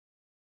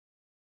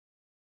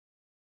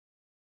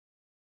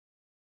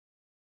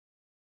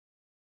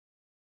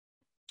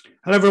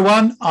Hello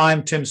everyone,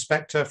 I'm Tim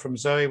Spector from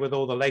ZOE with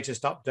all the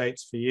latest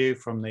updates for you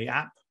from the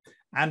app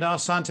and our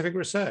scientific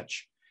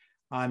research.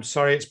 I'm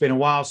sorry it's been a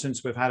while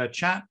since we've had a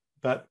chat,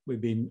 but we've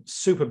been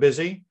super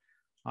busy.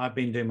 I've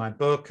been doing my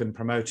book and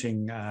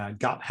promoting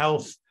gut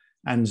health,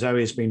 and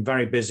ZOE's been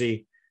very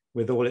busy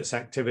with all its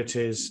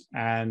activities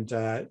and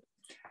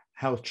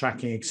health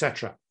tracking,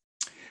 etc.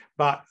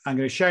 But I'm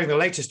going to be sharing the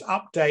latest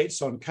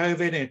updates on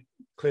COVID,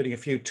 including a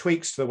few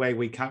tweaks to the way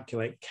we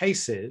calculate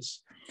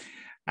cases,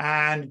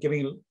 and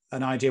giving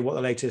an idea what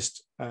the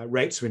latest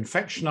rates of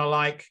infection are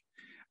like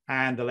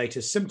and the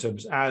latest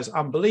symptoms, as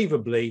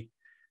unbelievably,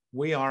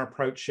 we are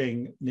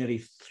approaching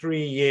nearly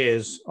 3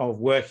 years of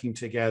working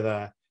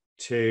together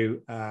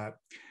to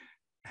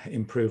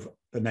improve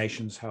the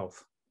nation's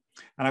health.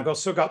 And I've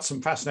still got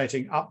some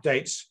fascinating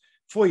updates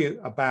for you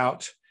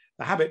about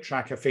the habit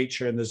tracker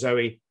feature in the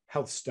ZOE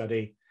health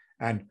study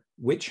and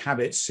which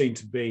habits seem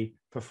to be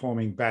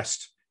performing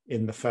best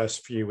in the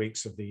first few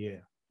weeks of the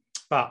year.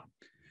 But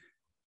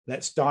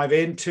let's dive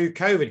into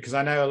COVID, because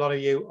I know a lot of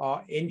you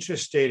are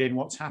interested in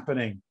what's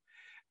happening.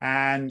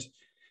 And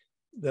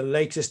the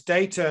latest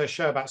data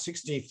show about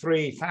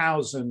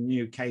 63,000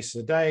 new cases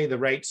a day. The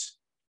rates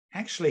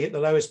actually hit the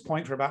lowest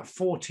point for about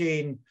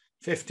 15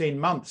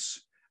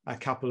 months a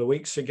couple of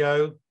weeks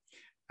ago.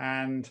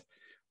 And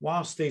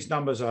whilst these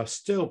numbers are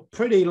still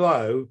pretty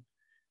low,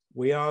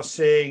 we are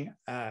seeing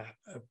a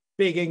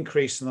big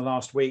increase in the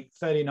last week,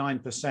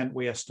 39%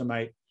 we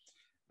estimate,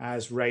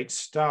 as rates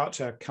start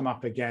to come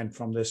up again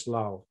from this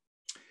lull.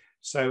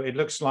 So it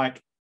looks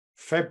like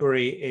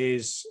February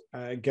is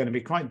going to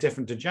be quite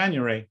different to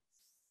January,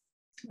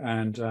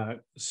 and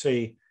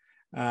see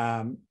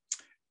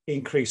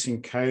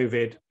increasing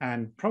COVID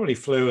and probably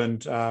flu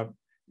and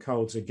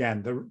colds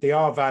again. The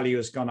R value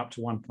has gone up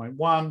to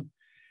 1.1,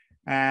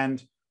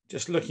 and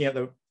just looking at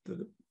the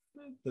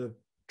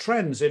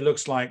trends, it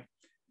looks like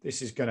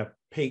this is going to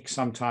peak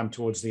sometime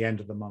towards the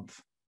end of the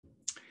month.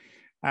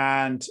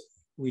 And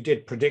we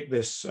did predict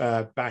this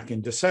back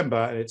in December,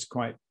 and it's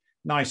quite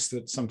nice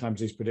that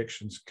sometimes these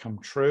predictions come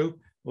true,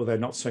 although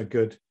not so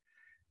good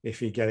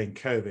if you're getting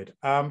COVID.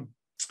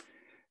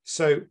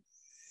 So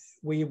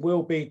we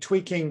will be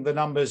tweaking the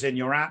numbers in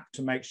your app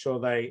to make sure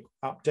they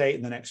update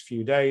in the next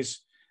few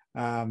days.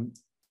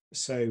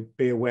 So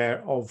be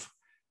aware of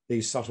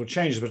these subtle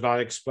changes, but I'll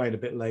explain a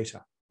bit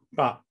later.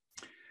 But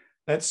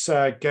let's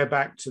go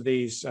back to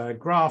these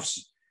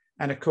graphs.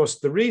 And of course,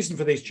 the reason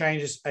for these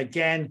changes,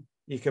 again,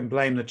 you can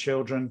blame the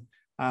children.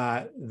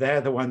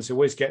 They're the ones who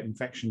always get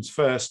infections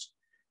first.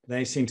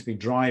 They seem to be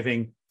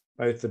driving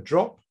both the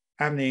drop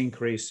and the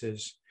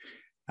increases.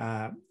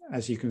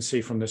 As you can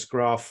see from this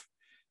graph,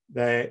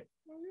 they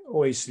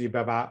always sleep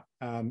about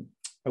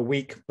a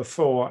week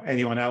before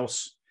anyone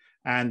else,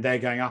 and they're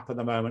going up at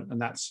the moment,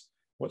 and that's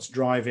what's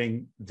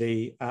driving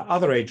the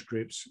other age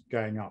groups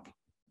going up.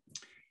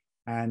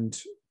 And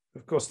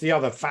of course, the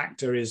other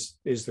factor is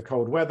the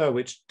cold weather,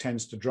 which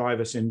tends to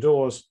drive us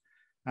indoors,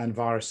 and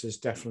viruses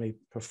definitely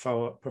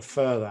prefer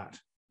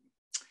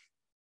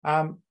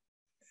that.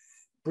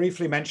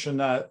 Briefly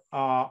mention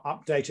our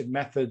updated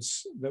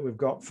methods that we've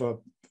got for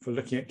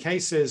looking at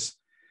cases.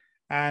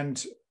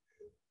 And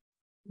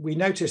we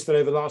noticed that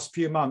over the last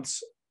few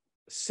months,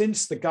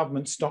 since the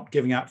government stopped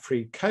giving out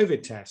free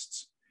COVID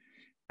tests,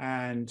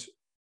 and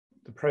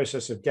the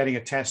process of getting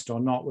a test or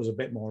not was a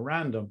bit more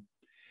random,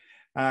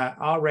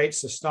 our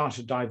rates have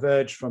started to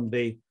diverge from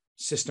the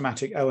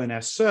systematic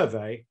ONS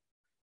survey,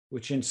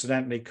 which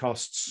incidentally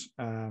costs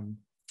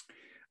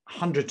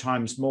 100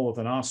 times more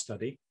than our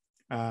study,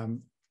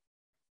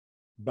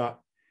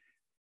 but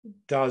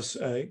does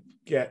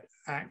get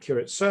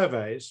accurate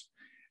surveys.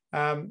 We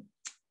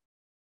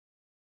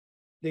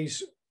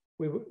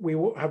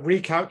have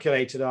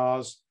recalculated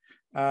ours,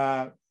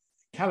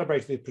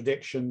 calibrated the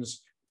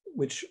predictions,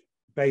 which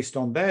based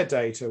on their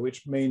data,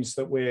 which means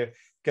that we're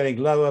getting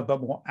lower but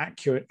more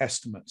accurate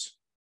estimates.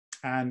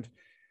 And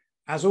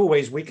as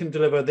always, we can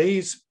deliver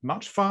these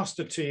much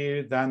faster to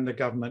you than the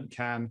government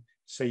can.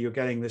 So you're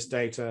getting this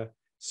data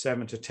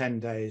 7 to 10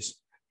 days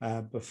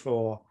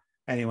before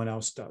anyone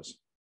else does.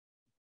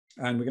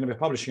 And we're going to be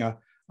publishing a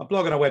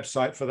blog on our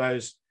website for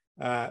those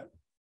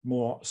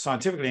more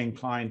scientifically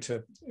inclined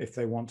to, if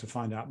they want to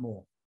find out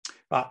more.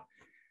 But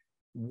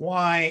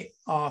why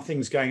are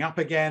things going up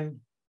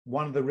again?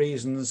 One of the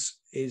reasons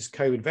is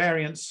COVID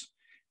variants.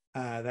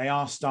 They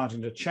are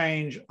starting to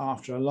change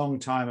after a long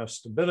time of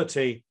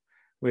stability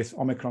with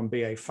Omicron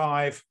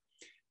BA.5.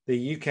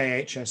 The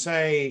UK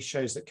HSA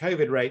shows that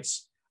COVID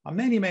rates are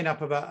mainly made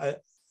up of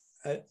a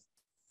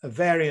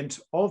variant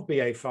of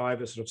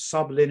BA.5, a sort of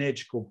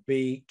sublineage called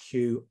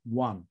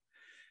BQ1,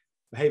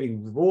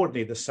 behaving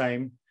broadly the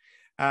same.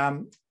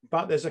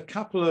 But there's a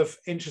couple of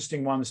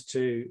interesting ones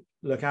to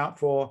look out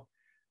for.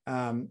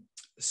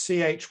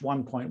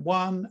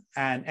 CH1.1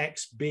 and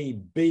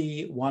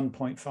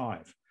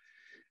XBB1.5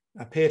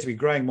 appear to be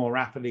growing more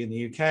rapidly in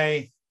the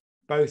UK.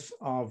 Both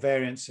are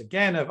variants,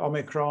 again, of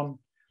Omicron,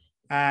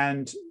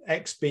 and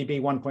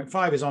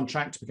XBB1.5 is on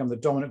track to become the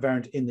dominant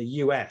variant in the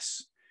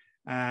US.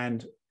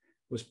 And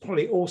was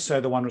probably also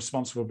the one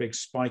responsible for a big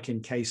spike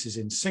in cases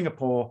in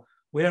Singapore.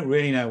 We don't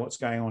really know what's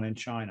going on in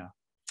China.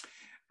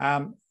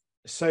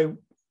 So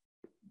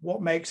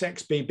what makes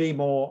XBB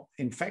more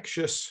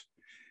infectious?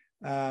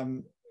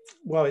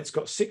 Well, it's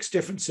got 6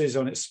 differences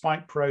on its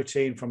spike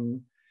protein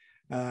from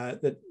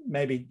that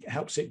maybe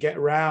helps it get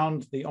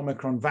around the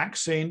Omicron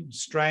vaccine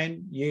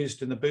strain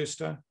used in the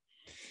booster.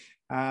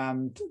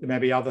 And there may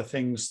be other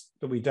things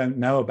that we don't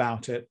know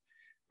about it.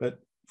 But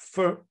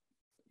for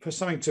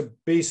something to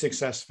be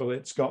successful,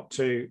 it's got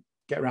to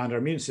get around our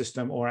immune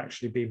system or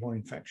actually be more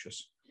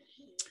infectious.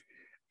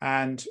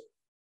 And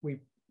we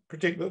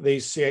predict that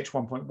these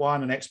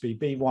CH1.1 and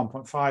XBB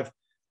 1.5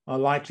 are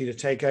likely to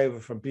take over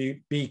from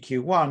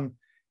BQ1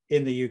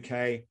 in the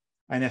UK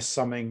unless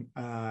something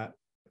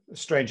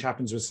strange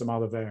happens with some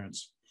other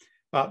variants.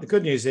 But the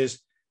good news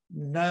is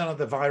none of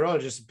the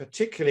virologists are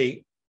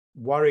particularly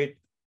worried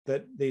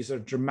that these are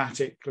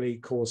dramatically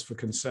cause for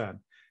concern,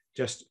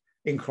 just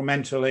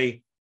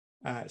incrementally,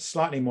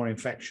 slightly more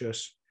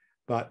infectious,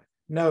 but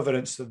no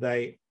evidence that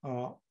they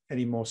are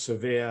any more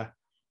severe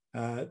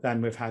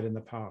than we've had in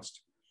the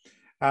past.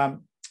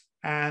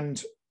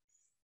 And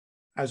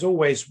as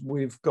always,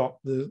 we've got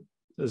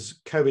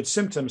there's COVID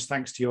symptoms,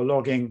 thanks to your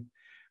logging,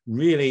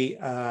 really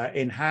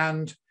in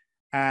hand.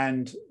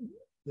 And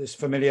this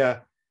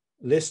familiar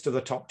list of the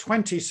top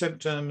 20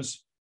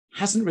 symptoms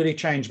hasn't really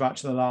changed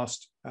much in the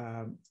last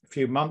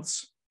few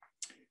months.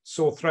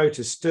 Sore throat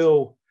is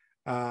still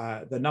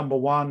the number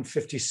one,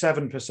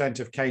 57%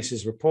 of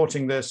cases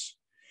reporting this.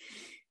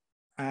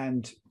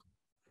 And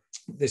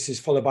this is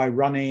followed by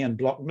runny and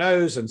blocked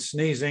nose and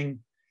sneezing.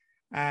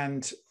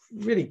 And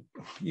really,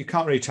 you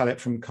can't really tell it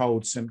from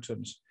cold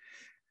symptoms.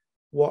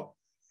 What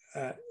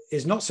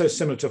is not so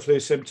similar to flu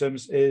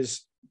symptoms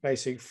is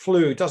basic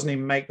flu doesn't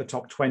even make the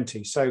top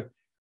 20. So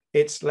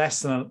it's less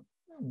than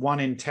 1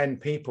 in 10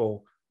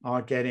 people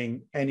are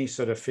getting any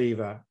sort of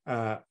fever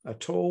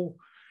at all.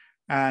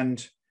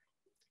 And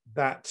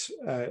that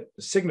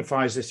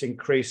signifies this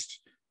increased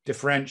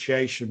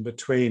differentiation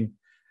between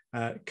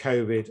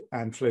COVID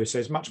and flu. So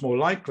it's much more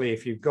likely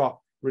if you've got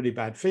really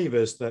bad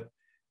fevers that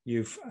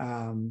you've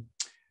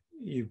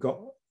got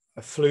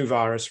a flu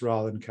virus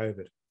rather than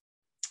COVID.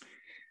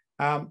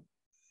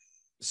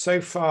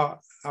 So far,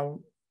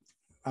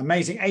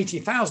 amazing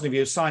 80,000 of you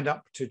have signed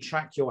up to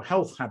track your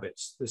health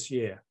habits this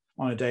year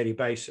on a daily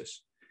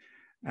basis.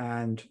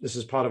 And this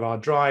is part of our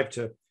drive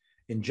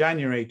in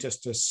January,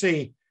 just to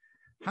see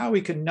how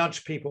we can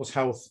nudge people's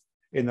health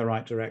in the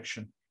right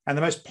direction. And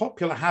the most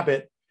popular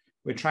habit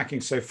we're tracking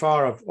so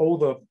far of all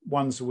the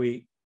ones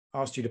we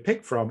asked you to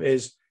pick from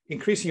is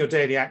increasing your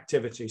daily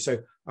activity. So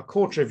a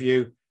quarter of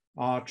you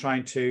are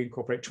trying to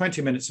incorporate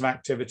 20 minutes of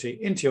activity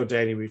into your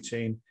daily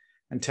routine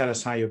and tell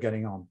us how you're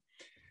getting on.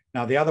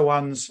 Now, the other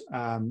ones,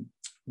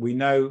 we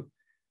know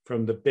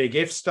from the Big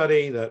If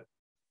study that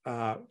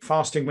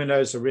fasting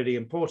windows are really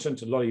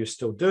important. A lot of you are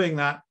still doing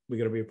that. We're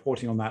going to be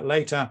reporting on that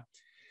later.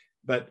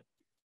 But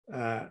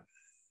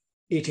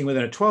eating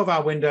within a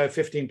 12-hour window,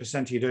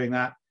 15% of you doing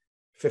that,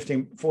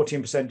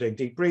 14% doing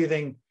deep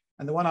breathing.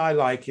 And the one I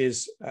like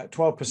is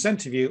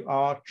 12% of you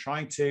are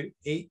trying to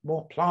eat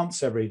more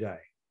plants every day.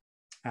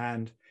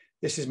 And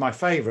this is my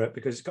favorite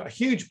because it's got a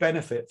huge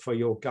benefit for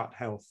your gut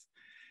health,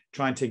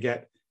 trying to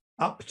get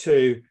up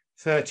to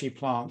 30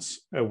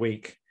 plants a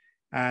week.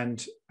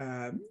 And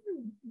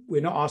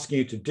we're not asking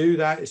you to do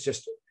that. It's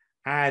just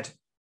add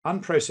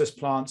unprocessed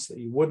plants that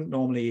you wouldn't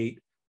normally eat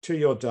to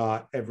your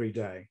diet every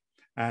day.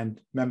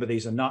 And remember,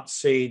 these are nuts,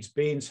 seeds,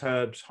 beans,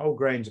 herbs, whole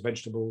grains,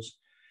 vegetables.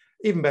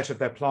 Even better if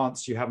they're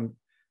plants you haven't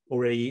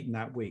already eaten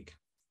that week.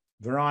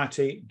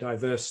 Variety,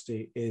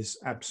 diversity is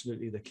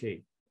absolutely the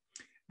key.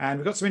 And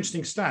we've got some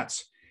interesting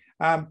stats.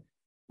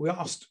 We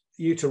asked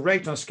you to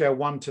rate on a scale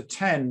 1 to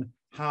 10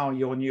 how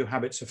your new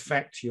habits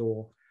affect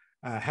your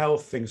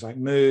health, things like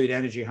mood,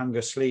 energy,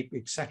 hunger, sleep,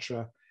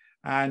 etc.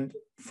 And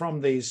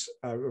from these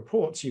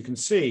reports, you can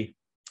see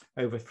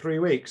over 3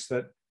 weeks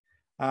that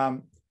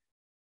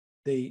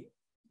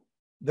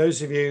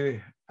those of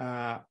you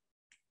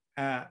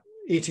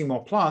eating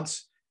more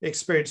plants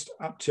experienced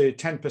up to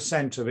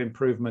 10% of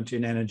improvement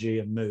in energy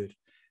and mood.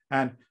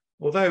 And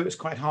although it was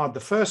quite hard the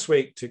first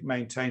week to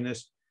maintain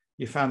this,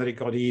 you found that it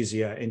got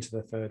easier into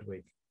the 3rd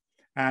week.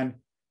 And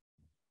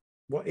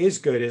what is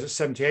good is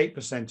that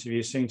 78% of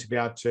you seem to be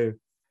able to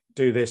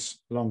do this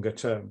longer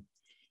term.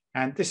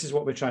 And this is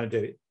what we're trying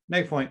to do.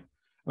 No point,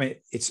 I mean,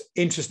 it's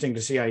interesting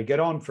to see how you get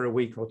on for a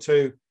week or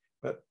two,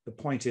 but the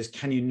point is,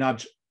 can you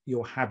nudge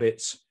your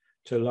habits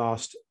to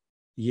last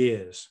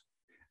years?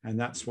 And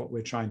that's what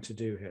we're trying to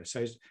do here. So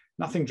it's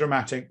nothing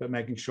dramatic, but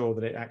making sure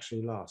that it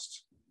actually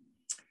lasts.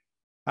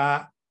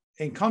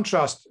 In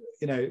contrast,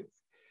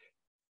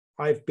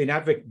 I've been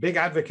a big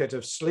advocate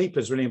of sleep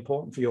is really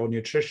important for your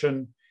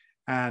nutrition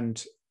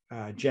and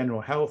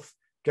general health.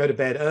 Go to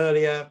bed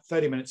earlier,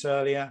 30 minutes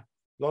earlier.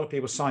 A lot of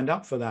people signed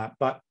up for that,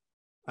 but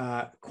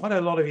quite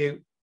a lot of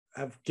you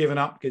have given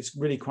up. It's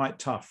really quite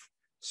tough.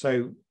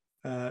 So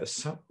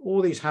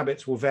all these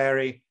habits will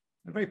vary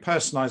in a very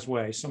personalized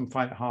way. Some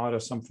find it harder,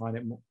 some find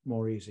it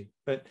more easy.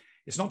 But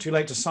it's not too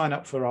late to sign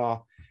up for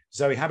our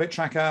ZOE Habit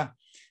Tracker.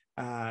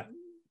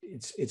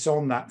 It's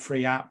on that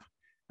free app,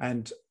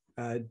 and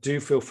do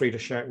feel free to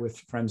share it with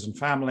friends and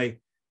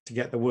family to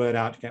get the word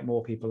out, to get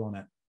more people on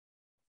it.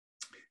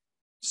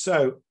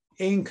 So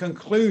in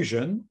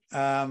conclusion,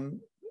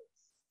 COVID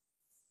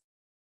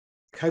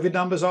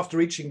numbers, after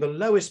reaching the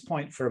lowest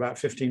point for about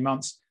 15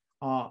 months,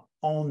 are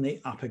on the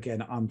up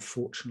again,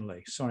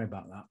 unfortunately. Sorry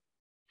about that.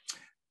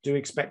 Do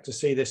expect to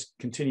see this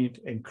continue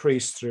to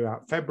increase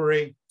throughout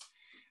February.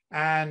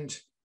 And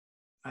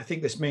I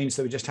think this means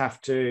that we just have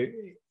to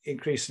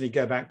increasingly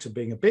go back to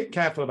being a bit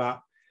careful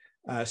about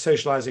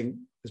socializing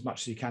as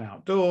much as you can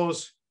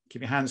outdoors,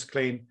 keep your hands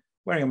clean,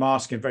 wearing a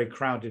mask in very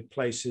crowded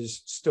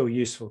places, still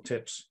useful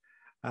tips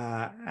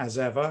as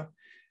ever.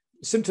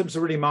 Symptoms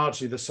are really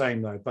marginally the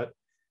same though, but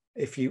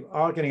if you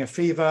are getting a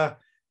fever,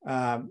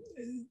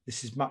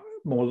 this is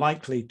more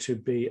likely to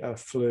be a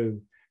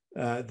flu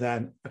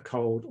than a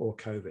cold or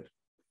COVID.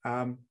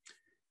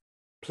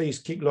 Please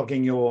keep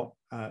logging your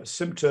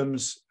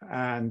symptoms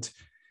and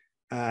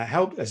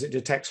help as it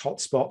detects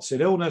hotspots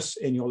in illness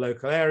in your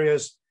local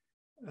areas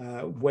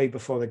way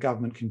before the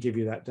government can give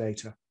you that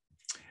data.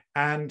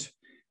 And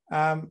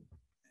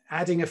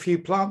adding a few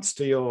plants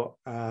to your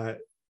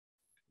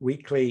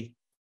weekly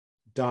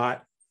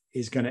diet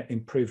is going to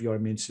improve your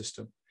immune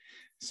system.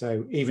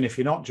 So even if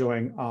you're not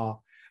joining our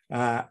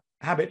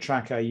habit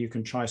tracker, you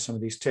can try some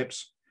of these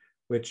tips,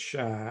 which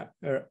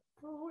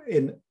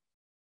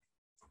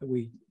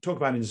we talk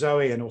about in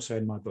ZOE and also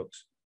in my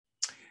books.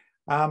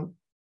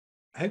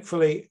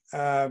 Hopefully,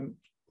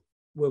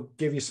 we'll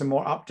give you some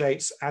more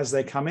updates as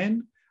they come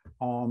in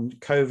on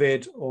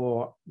COVID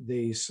or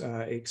these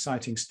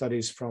exciting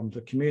studies from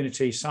the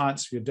community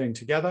science we're doing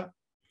together,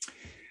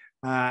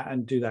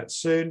 and do that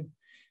soon.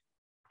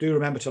 Do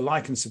remember to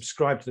like and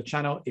subscribe to the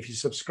channel. If you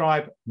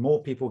subscribe,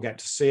 more people get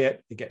to see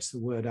it. It gets the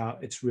word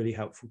out. It's really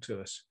helpful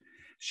to us.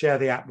 Share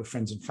the app with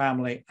friends and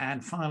family.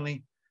 And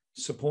finally,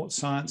 support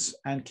science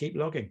and keep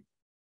logging.